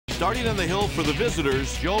Starting on the hill for the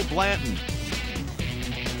visitors, Joe Blanton.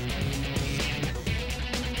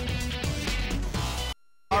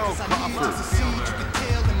 Carl Crawford.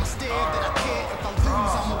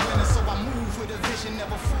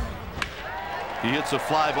 He hits a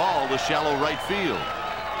fly ball to shallow right field.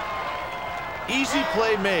 Easy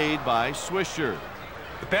play made by Swisher.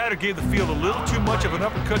 The batter gave the field a little too much of an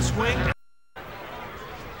uppercut swing.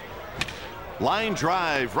 Line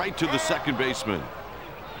drive right to the second baseman.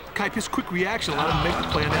 Kipe, his quick reaction allowed him to make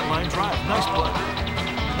the play on that line drive. Nice play.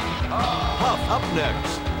 Huff up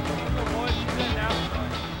next.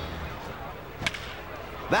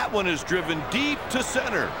 That one is driven deep to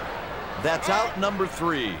center. That's out number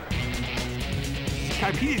 3.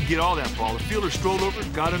 Kipe, he didn't get all that ball. The fielder strolled over,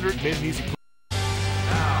 got under it, made an easy play.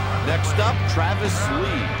 Next up, Travis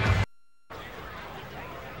Lee.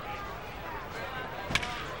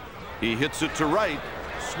 He hits it to right.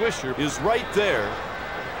 Swisher is right there.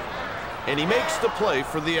 And he makes the play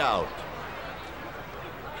for the out.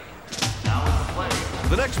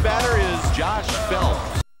 The next batter is Josh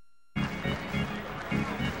Phelps.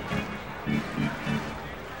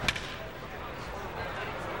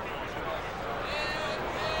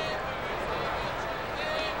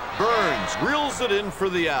 Burns reels it in for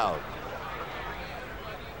the out.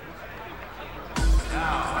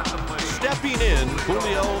 Stepping in,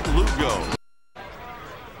 Julio Lugo.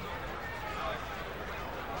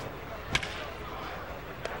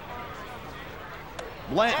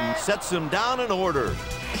 Blanton sets him down in order.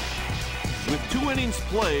 With 2 innings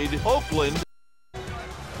played, Oakland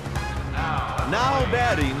now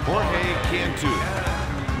batting Jorge Cantu.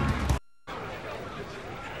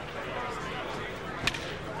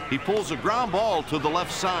 He pulls a ground ball to the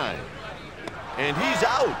left side. And he's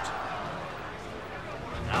out.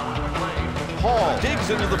 Hall digs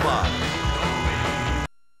into the box.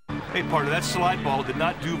 Hey, partner, that slide ball did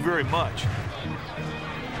not do very much.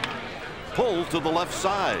 Pull to the left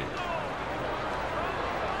side.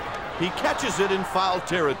 He catches it in foul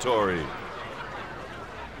territory.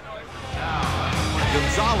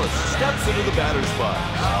 Gonzalez steps into the batter's box.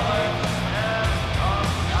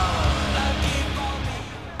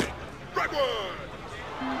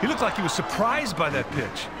 He looked like he was surprised by that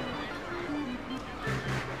pitch.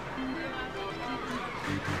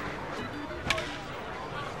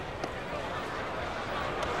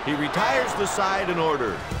 He retires the side in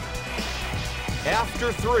order.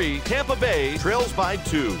 After 3, Tampa Bay trails by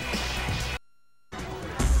 2.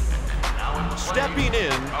 Stepping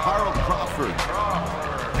in, Carl Crawford.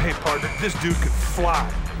 Hey, partner, this dude could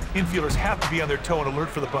fly. Infielders have to be on their toe and alert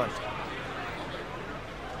for the bunt.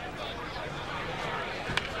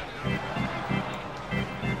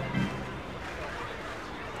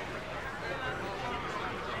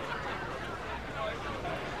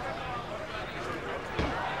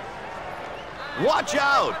 Watch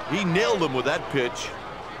out! He nailed him with that pitch.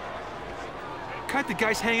 God, the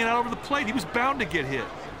guy's hanging out over the plate. He was bound to get hit.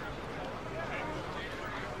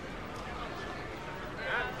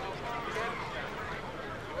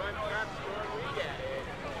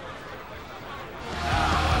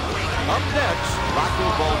 Up next, Rocco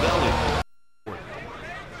Baldelli.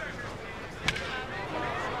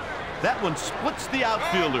 That one splits the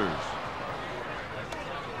outfielders.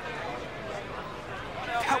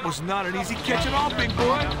 That was not an easy catch at all, big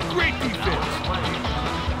boy. Great defense.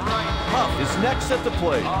 Huff is next at the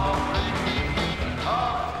plate.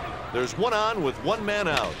 There's one on with 1 man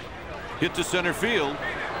out. Hit to center field.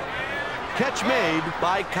 Catch made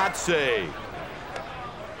by Kotsay.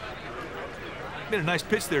 Made a nice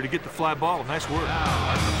pitch there to get the fly ball. Nice work.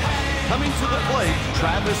 Coming to the plate,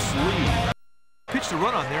 Travis Lee. Pitched a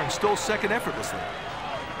run on there and stole second effortlessly.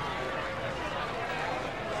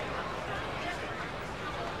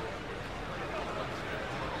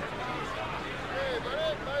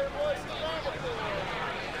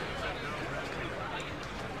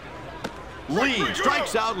 Lee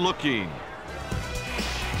strikes out looking.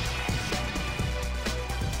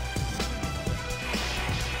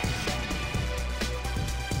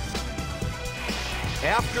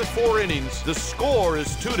 After 4 innings, the score is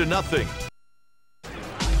 2-0.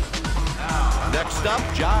 Next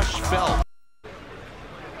up, Josh Phelps.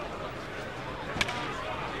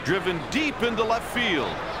 Driven deep into left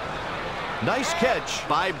field. Nice catch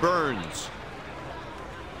by Burns.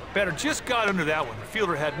 Batter just got under that one. The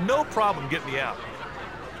fielder had no problem getting the out.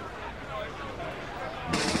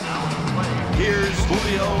 Here's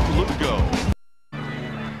Julio Lugo.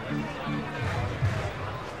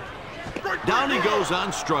 Down he goes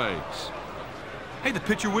on strikes. Hey, the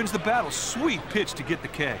pitcher wins the battle. Sweet pitch to get the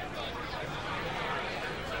K.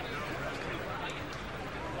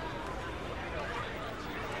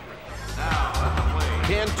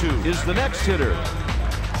 Cantu is the next hitter.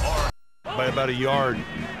 By about a yard.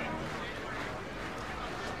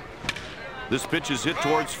 This pitch is hit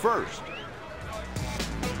towards first.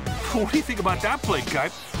 What do you think about that play,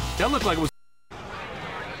 Kipe? That looked like it was.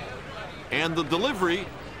 And the delivery.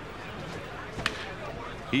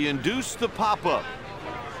 He induced the pop-up.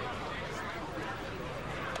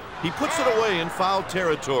 He puts it away in foul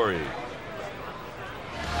territory.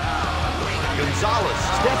 Gonzalez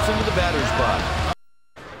steps into the batter's box.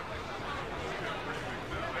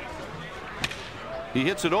 He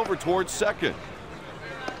hits it over towards second.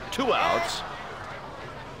 2 outs.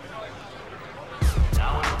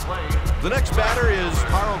 The next batter is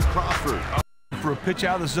Carl Crawford. For a pitch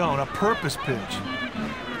out of the zone, a purpose pitch.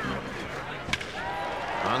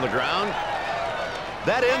 On the ground.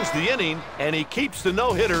 That ends the inning, and he keeps the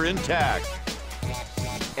no-hitter intact.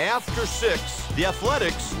 After 6, the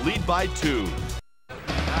Athletics lead by 2.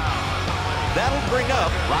 That'll bring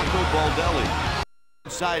up Rocco Baldelli.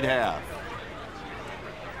 Side half.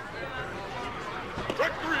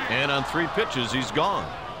 And on 3 pitches, he's gone.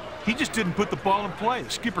 He just didn't put the ball in play. The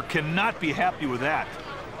skipper cannot be happy with that.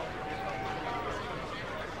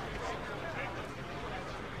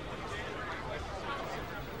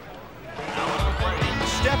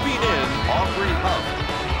 Stepping in, Aubrey Huff.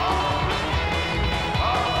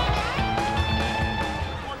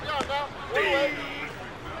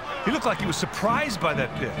 He looked like he was surprised by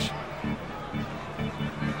that pitch.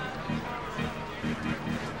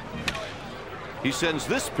 He sends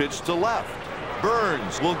this pitch to left.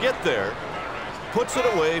 Burns will get there. Puts it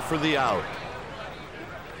away for the out.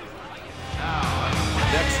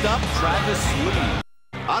 Next up, Travis Lee.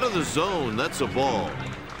 Out of the zone, that's a ball.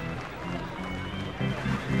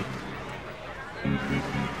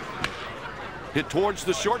 Hit towards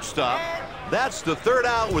the shortstop. That's the 3rd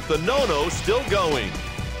out with the no-no still going.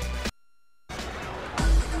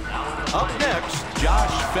 Up next,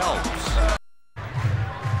 Josh Phelps.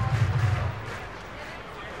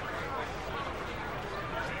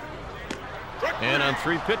 And on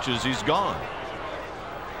 3 pitches, he's gone.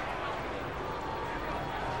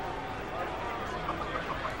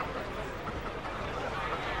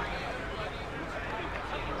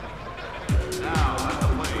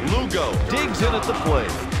 Lugo digs in at the plate.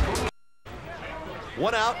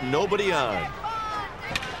 1 out, nobody on.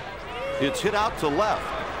 It's hit out to left.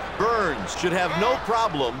 Burns should have no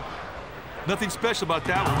problem. Nothing special about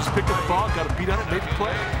that one. Just picked up the ball, got a beat on it, made the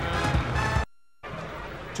play.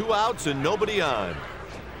 2 outs and nobody on.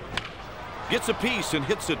 Gets a piece and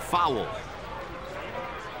hits it foul.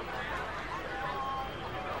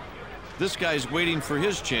 This guy's waiting for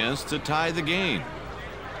his chance to tie the game.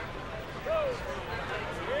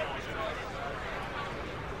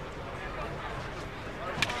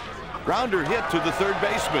 Grounder hit to the 3rd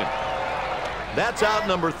baseman. That's out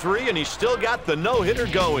number 3, and he's still got the no-hitter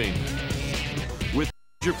going. With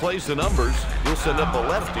plays the numbers, we'll send up a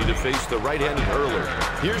lefty to face the right-handed hurler.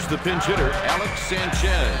 Here's the pinch hitter, Alex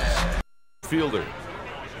Sanchez. Fielder.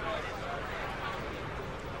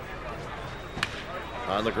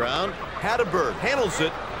 On the ground, Hatteberg handles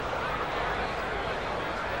it.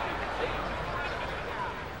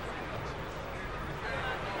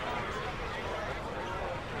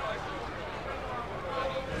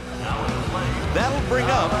 That'll bring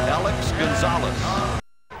up Alex Gonzalez.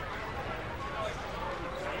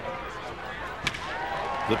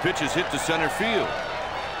 The pitch is hit to center field.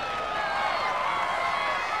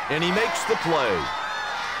 And he makes the play.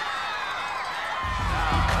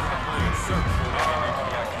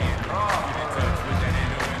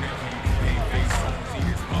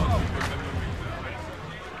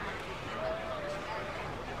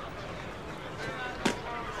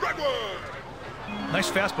 Nice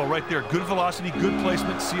fastball right there. Good velocity, good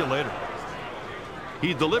placement. See you later.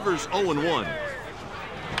 He delivers 0-1.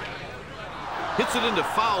 Hits it into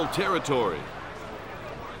foul territory.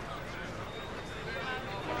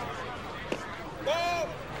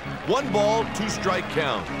 One ball, 2 strike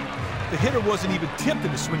count. The hitter wasn't even tempted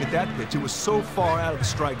to swing at that pitch. It was so far out of the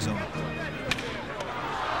strike zone.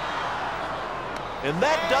 And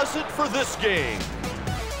that does it for this game.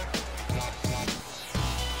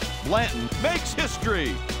 Blanton makes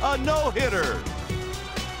history, a no-hitter.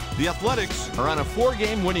 The Athletics are on a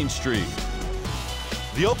 4-game winning streak.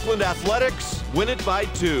 The Oakland Athletics win it by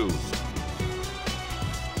 2.